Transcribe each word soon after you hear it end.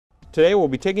Today we'll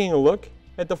be taking a look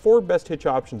at the 4 best hitch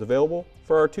options available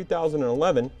for our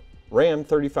 2011 Ram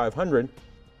 3500.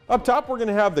 Up top we're going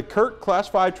to have the Curt Class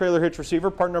 5 Trailer Hitch Receiver,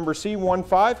 part number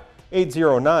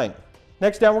C15809.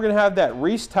 Next down we're going to have that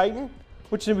Reese Titan,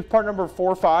 which is going to be part number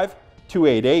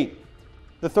 45288.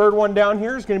 The third one down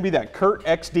here is going to be that Curt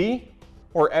XD,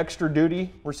 or Extra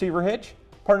Duty Receiver Hitch,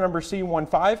 part number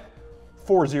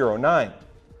C15409.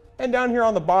 And down here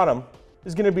on the bottom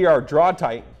is going to be our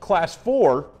Draw-Tite Class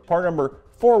 4, part number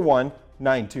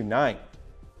 41929.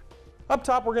 Up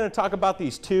top, we're going to talk about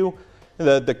these two,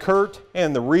 the Curt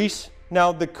and the Reese.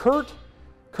 Now, the Curt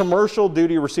commercial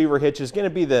duty receiver hitch is going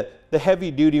to be the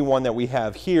heavy duty one that we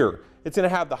have here. It's going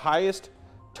to have the highest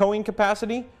towing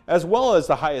capacity as well as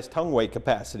the highest tongue weight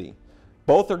capacity.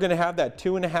 Both are going to have that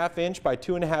 2.5 inch by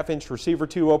 2.5 inch receiver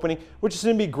tube opening, which is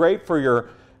going to be great for your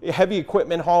heavy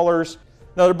equipment haulers.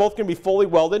 Now, they're both going to be fully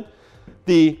welded.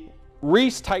 The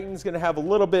Reese Titan is going to have a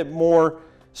little bit more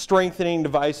strengthening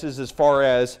devices as far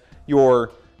as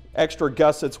your extra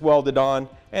gussets welded on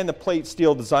and the plate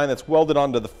steel design that's welded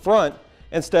onto the front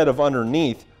instead of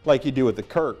underneath like you do with the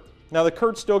Curt. Now, the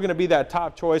Curt's still going to be that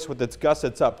top choice with its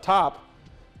gussets up top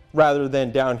rather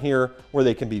than down here where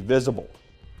they can be visible.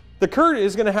 The Curt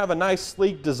is going to have a nice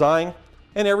sleek design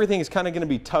and everything is kind of going to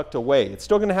be tucked away. It's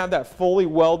still going to have that fully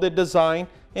welded design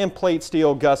and plate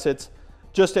steel gussets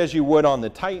just as you would on the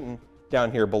Titan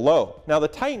down here below. Now, the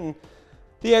Titan,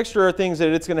 the extra things that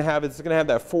it's going to have,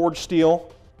 that forged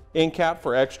steel end cap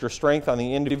for extra strength on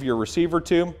the end of your receiver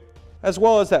tube, as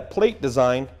well as that plate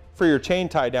design for your chain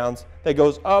tie downs that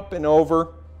goes up and over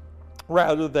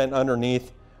rather than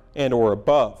underneath and or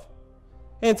above.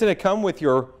 And it's going to come with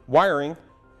your wiring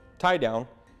tie down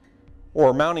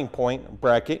or mounting point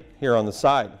bracket here on the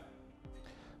side.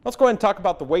 Let's go ahead and talk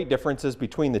about the weight differences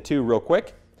between the two real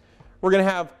quick. We're going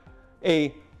to have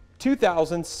a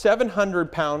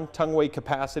 2,700 pound tongue weight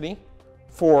capacity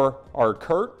for our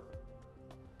Curt,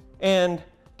 and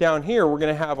down here we're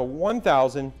going to have a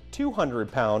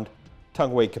 1,200 pound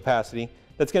tongue weight capacity.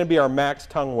 That's going to be our max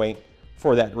tongue weight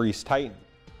for that Reese Titan.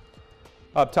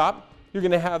 Up top, you're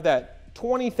going to have that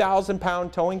 20,000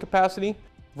 pound towing capacity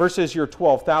versus your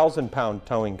 12,000 pound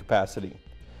towing capacity.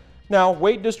 Now,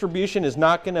 weight distribution is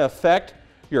not going to affect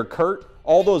your Curt.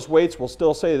 All those weights will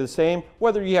still stay the same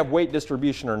whether you have weight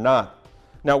distribution or not.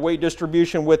 Now, weight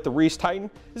distribution with the Reese Titan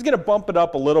is going to bump it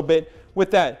up a little bit with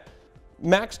that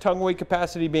max tongue weight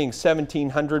capacity being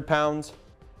 1,700 pounds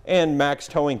and max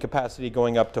towing capacity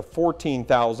going up to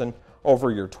 14,000 over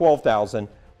your 12,000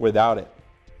 without it.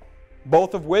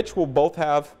 Both of which will both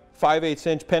have 5/8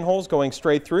 inch pinholes going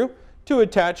straight through to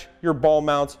attach your ball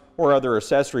mounts or other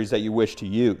accessories that you wish to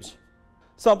use.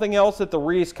 Something else that the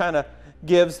Reese kind of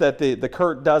gives that the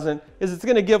Curt doesn't is it's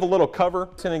going to give a little cover.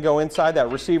 It's going to go inside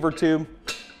that receiver tube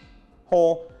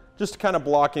hole just to kind of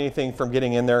block anything from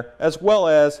getting in there, as well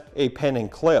as a pin and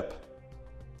clip.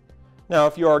 Now,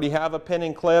 if you already have a pin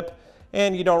and clip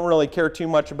and you don't really care too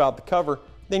much about the cover,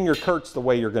 then your Curt's the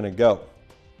way you're going to go.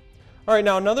 All right,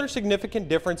 now another significant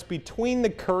difference between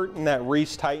the Curt and that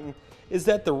Reese Titan is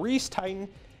that the Reese Titan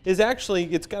is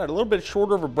actually, it's got a little bit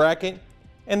shorter of a bracket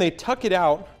and they tuck it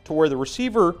out to where the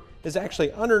receiver is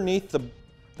actually underneath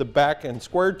the back and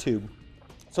square tube.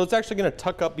 So it's actually going to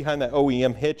tuck up behind that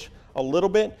OEM hitch a little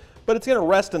bit, but it's going to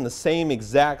rest in the same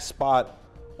exact spot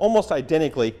almost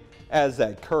identically as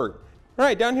that Curt. All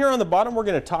right, down here on the bottom we're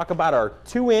going to talk about our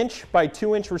 2 inch by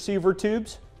 2 inch receiver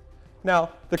tubes.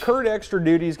 Now, the Curt Extra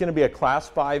Duty is going to be a Class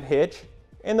 5 hitch,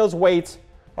 and those weights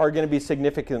are going to be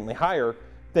significantly higher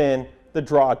than the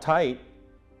Draw-Tite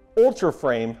Ultra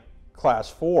Frame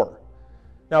Class 4.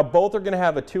 Now, both are going to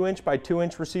have a 2 inch by 2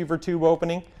 inch receiver tube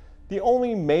opening. The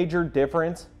only major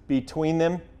difference between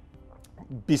them,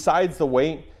 besides the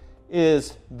weight,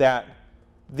 is that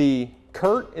the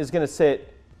Curt is going to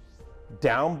sit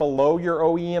down below your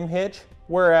OEM hitch,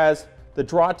 whereas the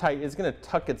Draw-Tite is going to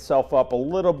tuck itself up a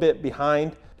little bit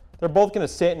behind. They're both going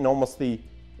to sit in almost the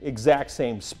exact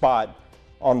same spot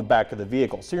on the back of the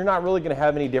vehicle. So you're not really going to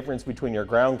have any difference between your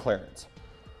ground clearance.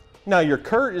 Now, your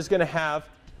Curt is going to have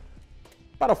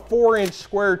about a 4 inch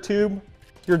square tube.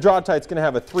 Your Draw-Tite's going to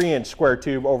have a 3 inch square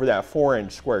tube over that 4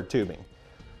 inch square tubing.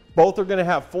 Both are going to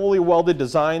have fully welded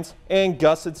designs and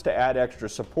gussets to add extra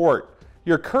support.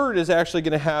 Your Curt is actually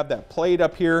going to have that plate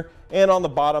up here and on the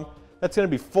bottom that's going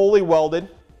to be fully welded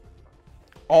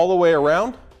all the way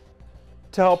around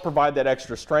to help provide that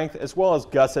extra strength, as well as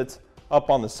gussets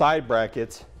up on the side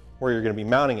brackets where you're going to be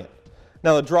mounting it.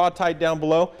 Now, the Draw-Tite down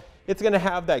below, it's going to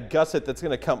have that gusset that's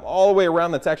going to come all the way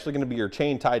around. That's actually going to be your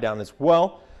chain tie down as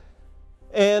well.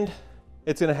 And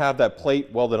it's going to have that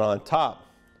plate welded on top.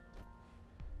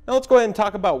 Now let's go ahead and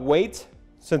talk about weights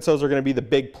since those are going to be the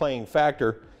big playing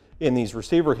factor in these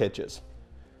receiver hitches.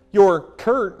 Your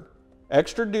Curt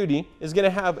Extra Duty is going to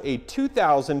have a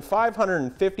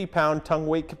 2,550 pound tongue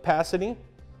weight capacity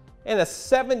and a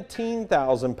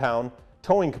 17,000 pound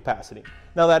towing capacity.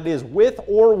 Now that is with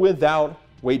or without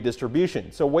weight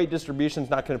distribution. So weight distribution is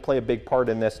not going to play a big part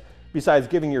in this, besides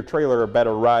giving your trailer a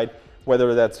better ride,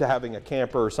 whether that's having a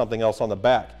camper or something else on the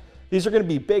back. These are going to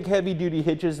be big heavy duty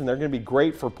hitches, and they're going to be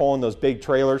great for pulling those big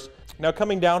trailers. Now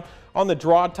coming down on the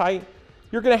Draw-Tite,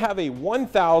 you're going to have a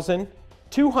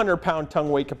 1,200 pound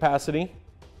tongue weight capacity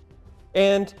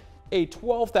and a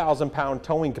 12,000 pound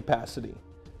towing capacity.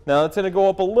 Now that's going to go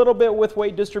up a little bit with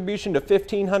weight distribution to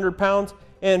 1,500 pounds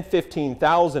and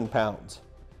 15,000 pounds.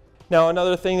 Now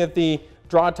another thing that the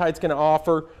Draw-Tite's going to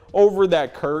offer over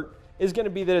that Curt is going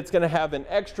to be that it's going to have an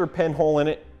extra pinhole in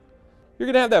it. You're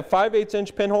going to have that 5/8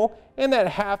 inch pinhole and that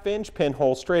 1/2 inch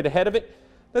pinhole straight ahead of it.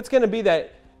 That's going to be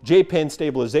that J-pin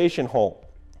stabilization hole.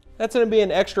 That's going to be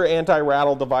an extra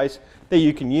anti-rattle device that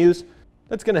you can use.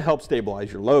 That's going to help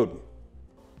stabilize your load.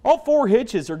 All 4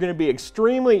 hitches are going to be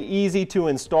extremely easy to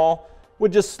install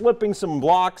with just slipping some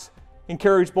blocks and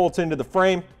carriage bolts into the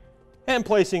frame and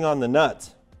placing on the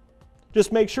nuts.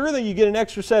 Just make sure that you get an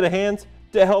extra set of hands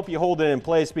to help you hold it in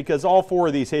place, because all 4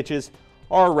 of these hitches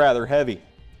are rather heavy.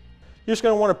 You're just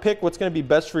going to want to pick what's going to be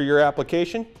best for your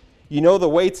application. You know the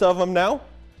weights of them now,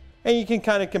 and you can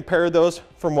kind of compare those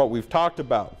from what we've talked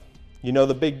about. You know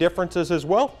the big differences as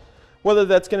well, whether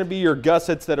that's going to be your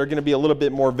gussets that are going to be a little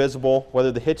bit more visible,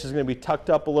 whether the hitch is going to be tucked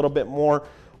up a little bit more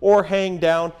or hang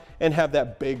down and have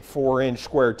that big 4-inch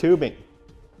square tubing.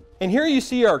 And here you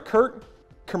see our Curt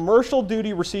commercial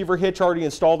duty receiver hitch already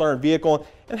installed on our vehicle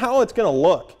and how it's going to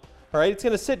look. All right, it's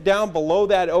going to sit down below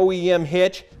that OEM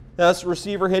hitch. Now this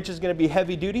receiver hitch is going to be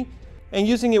heavy duty, and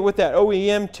using it with that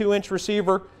OEM 2-inch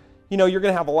receiver, you know, you're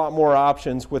going to have a lot more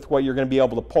options with what you're going to be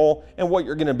able to pull and what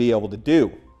you're going to be able to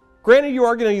do. Granted, you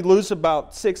are going to lose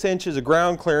about 6 inches of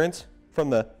ground clearance from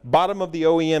the bottom of the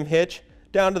OEM hitch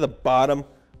down to the bottom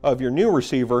of your new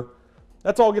receiver.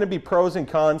 That's all going to be pros and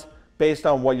cons based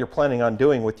on what you're planning on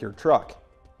doing with your truck.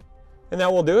 And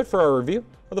that will do it for our review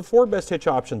of the 4 best hitch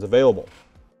options available.